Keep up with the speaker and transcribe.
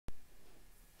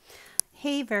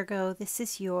Hey Virgo, this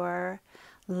is your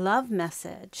love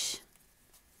message.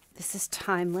 This is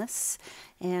timeless,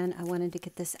 and I wanted to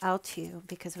get this out to you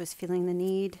because I was feeling the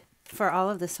need for all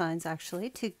of the signs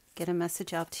actually to get a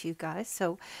message out to you guys.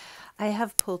 So I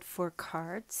have pulled 4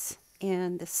 cards,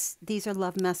 and these are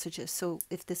love messages. So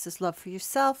if this is love for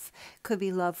yourself, could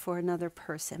be love for another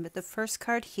person. But the first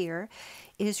card here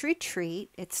is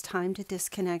retreat. It's time to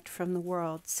disconnect from the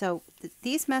world. So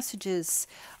these messages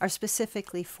are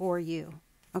specifically for you,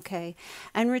 okay?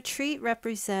 And retreat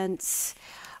represents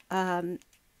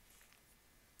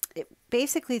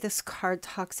basically, this card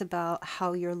talks about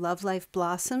how your love life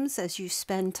blossoms as you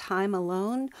spend time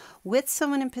alone with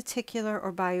someone in particular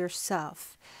or by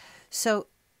yourself. So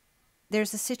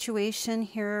there's a situation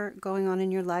here going on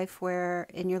in your life where,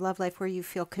 in your love life, where you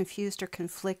feel confused or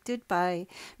conflicted by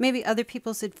maybe other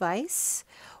people's advice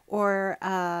or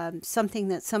something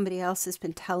that somebody else has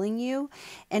been telling you.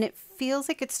 And it feels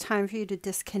like it's time for you to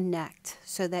disconnect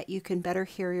so that you can better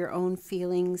hear your own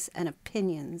feelings and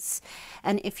opinions.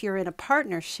 And if you're in a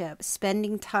partnership,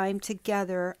 spending time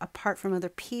together apart from other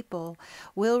people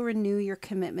will renew your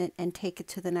commitment and take it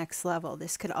to the next level.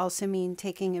 This could also mean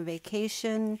taking a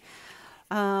vacation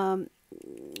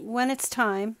when it's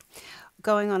time,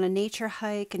 going on a nature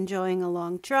hike, enjoying a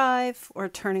long drive, or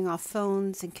turning off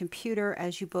phones and computer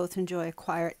as you both enjoy a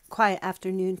quiet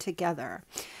afternoon together.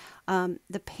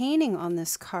 The painting on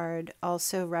this card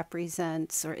also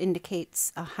represents or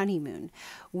indicates a honeymoon,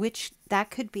 which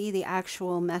that could be the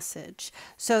actual message.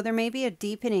 So there may be a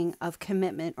deepening of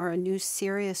commitment or a new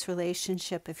serious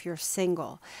relationship if you're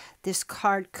single. This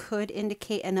card could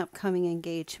indicate an upcoming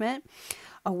engagement,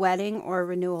 a wedding, or a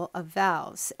renewal of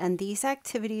vows. And these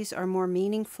activities are more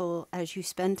meaningful as you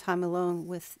spend time alone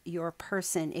with your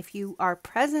person. If you are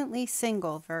presently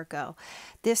single, Virgo,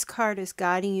 this card is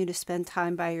guiding you to spend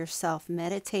time by yourself,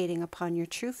 meditating upon your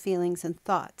true feelings and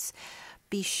thoughts.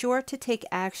 Be sure to take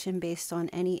action based on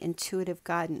any intuitive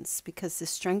guidance because this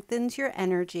strengthens your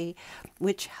energy,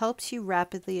 which helps you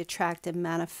rapidly attract and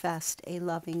manifest a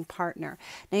loving partner.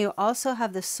 Now, you also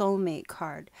have the Soulmate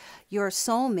card. Your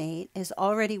soulmate is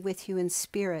already with you in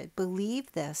spirit.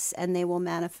 Believe this, and they will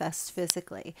manifest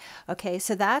physically. Okay,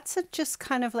 so that's just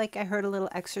kind of like, I heard a little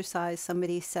exercise.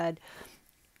 Somebody said,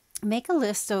 make a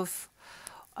list of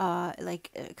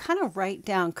kind of write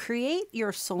down, create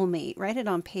your soulmate, write it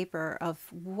on paper of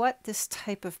what this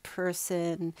type of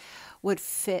person would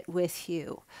fit with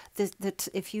you.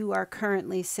 If you are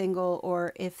currently single,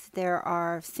 or if there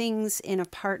are things in a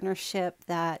partnership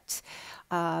that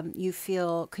you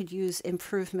feel could use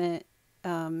improvement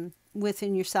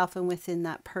within yourself and within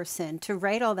that person, to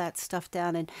write all that stuff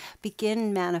down and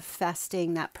begin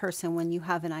manifesting that person when you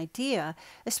have an idea,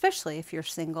 especially if you're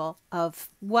single, of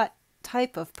what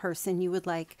type of person you would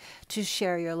like to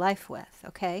share your life with.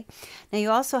 Okay, now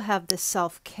you also have the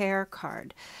self-care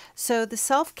card. So the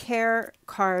self-care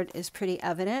card is pretty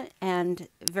evident and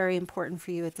very important for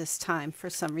you at this time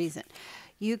for some reason.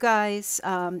 You guys,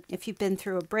 if you've been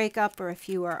through a breakup or if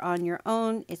you are on your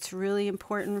own, it's really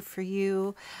important for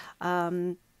you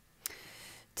to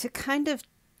kind of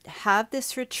have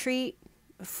this retreat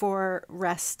for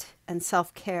rest and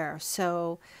self-care.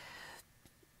 So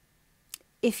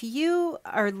if you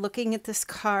are looking at this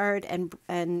card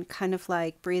and kind of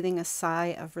like breathing a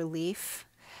sigh of relief,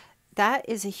 that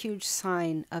is a huge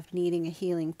sign of needing a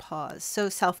healing pause. So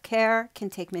self-care can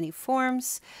take many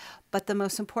forms, but the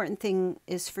most important thing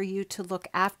is for you to look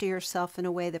after yourself in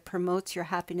a way that promotes your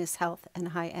happiness, health, and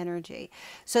high energy.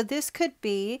 So this could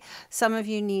be, some of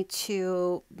you need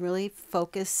to really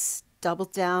focus, double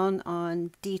down on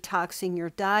detoxing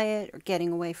your diet or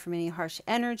getting away from any harsh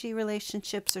energy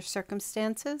relationships or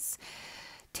circumstances.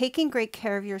 Taking great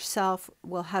care of yourself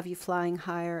will have you flying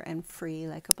higher and free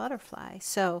like a butterfly.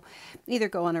 So either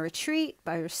go on a retreat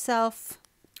by yourself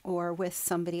or with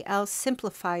somebody else.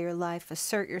 Simplify your life,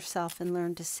 assert yourself, and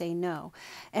learn to say no.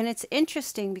 And it's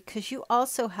interesting because you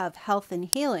also have health and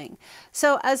healing.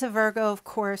 So as a Virgo, of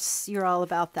course, you're all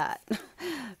about that.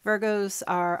 Virgos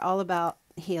are all about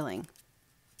healing.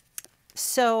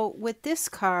 So with this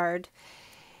card,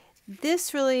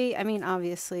 this really, I mean,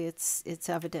 obviously it's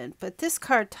evident, but this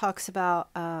card talks about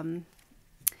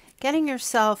getting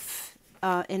yourself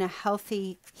in a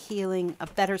healthy, healing, a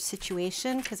better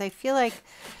situation, because I feel like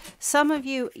some of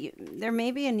you, there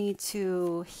may be a need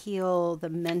to heal the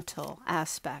mental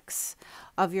aspects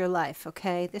of your life,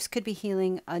 okay? This could be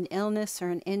healing an illness or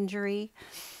an injury.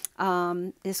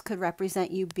 This could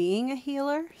represent you being a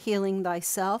healer, healing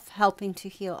thyself, helping to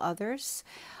heal others.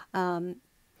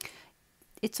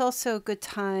 It's also a good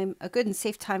time, a good and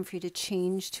safe time for you to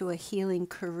change to a healing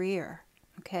career.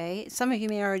 Okay, some of you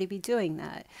may already be doing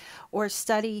that, or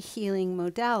study healing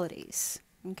modalities.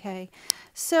 Okay,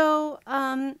 so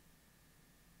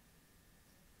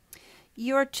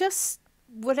you're just,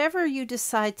 whatever you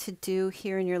decide to do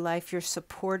here in your life, you're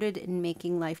supported in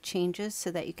making life changes so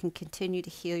that you can continue to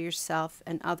heal yourself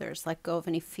and others. Let go of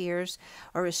any fears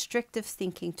or restrictive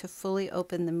thinking to fully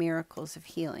open the miracles of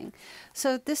healing.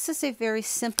 So this is a very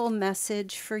simple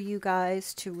message for you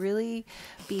guys to really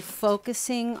be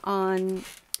focusing on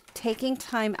taking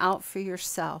time out for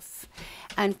yourself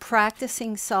and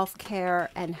practicing self-care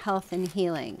and health and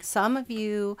healing. Some of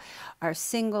you are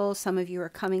single, some of you are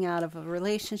coming out of a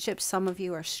relationship, some of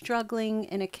you are struggling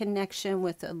in a connection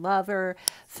with a lover,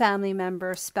 family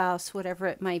member, spouse, whatever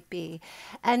it might be.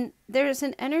 And there's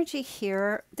an energy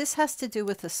here, this has to do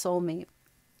with a soulmate.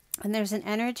 And there's an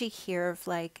energy here of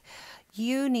like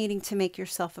you needing to make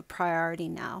yourself a priority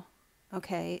now.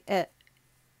 Okay?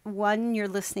 One, you're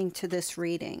listening to this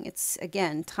reading. It's,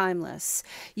 again, timeless.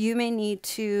 You may need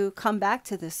to come back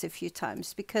to this a few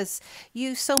times because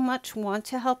you so much want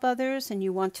to help others and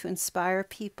you want to inspire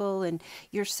people and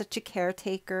you're such a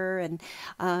caretaker.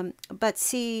 And but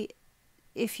see,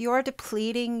 if you're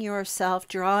depleting yourself,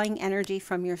 drawing energy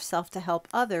from yourself to help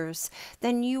others,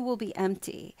 then you will be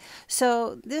empty.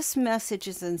 So this message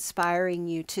is inspiring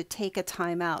you to take a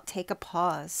time out, take a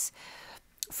pause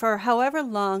for however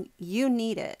long you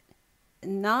need it,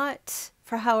 not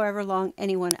for however long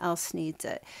anyone else needs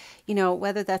it. You know,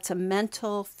 whether that's a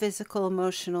mental, physical,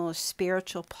 emotional, or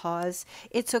spiritual pause,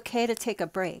 it's okay to take a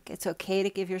break. It's okay to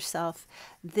give yourself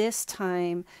this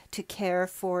time to care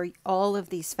for all of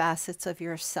these facets of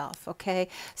yourself, okay?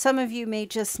 Some of you may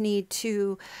just need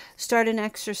to start an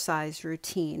exercise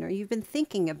routine, or you've been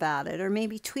thinking about it, or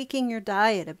maybe tweaking your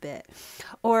diet a bit,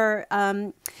 or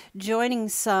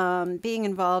being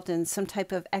involved in some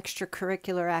type of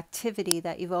extracurricular activity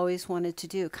that you've always wanted to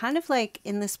do, kind of like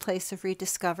in this place of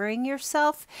rediscovering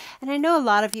yourself. And I know a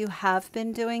lot of you have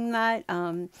been doing that,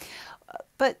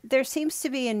 but there seems to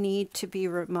be a need to be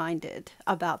reminded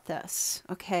about this,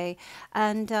 okay?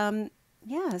 And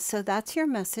yeah, so that's your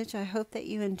message. I hope that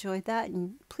you enjoyed that,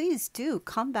 and please do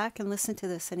come back and listen to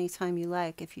this anytime you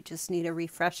like if you just need a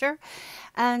refresher.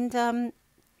 And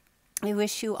I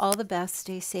wish you all the best.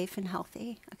 Stay safe and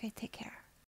healthy. Okay, take care.